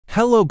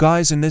Hello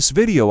guys, in this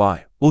video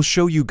I will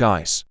show you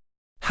guys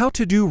how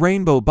to do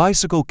rainbow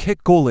bicycle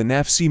kick goal in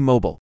FC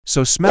Mobile.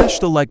 So smash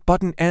the like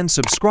button and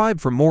subscribe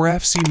for more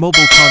FC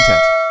Mobile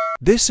content.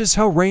 This is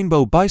how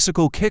rainbow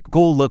bicycle kick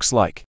goal looks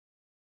like.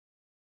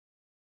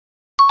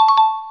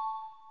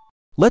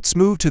 Let's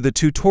move to the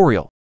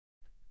tutorial.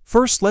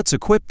 First, let's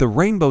equip the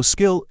rainbow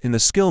skill in the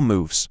skill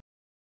moves.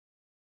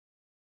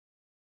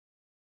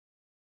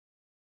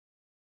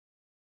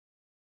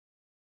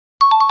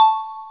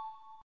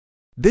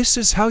 This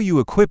is how you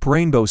equip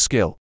rainbow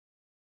skill.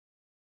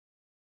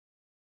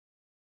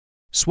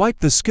 Swipe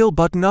the skill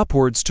button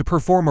upwards to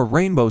perform a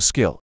rainbow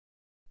skill.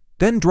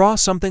 Then draw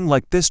something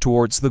like this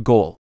towards the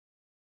goal.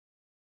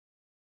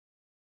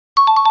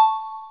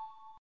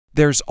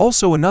 There's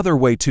also another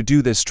way to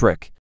do this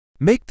trick.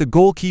 Make the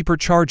goalkeeper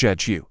charge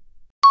at you.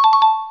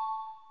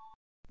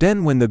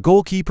 Then when the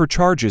goalkeeper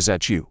charges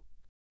at you,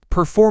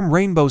 perform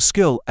rainbow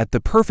skill at the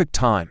perfect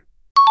time.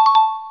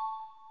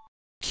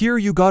 Here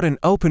you got an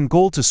open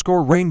goal to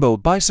score rainbow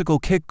bicycle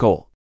kick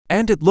goal.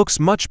 And it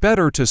looks much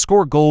better to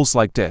score goals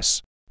like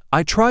this.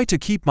 I try to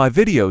keep my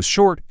videos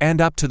short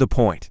and up to the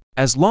point,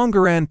 as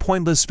longer and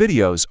pointless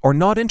videos are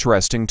not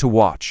interesting to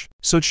watch.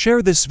 So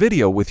share this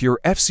video with your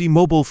FC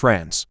Mobile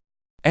friends.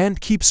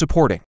 And keep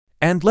supporting.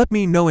 And let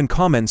me know in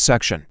comment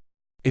section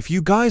if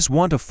you guys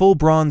want a full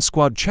bronze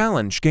squad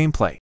challenge gameplay.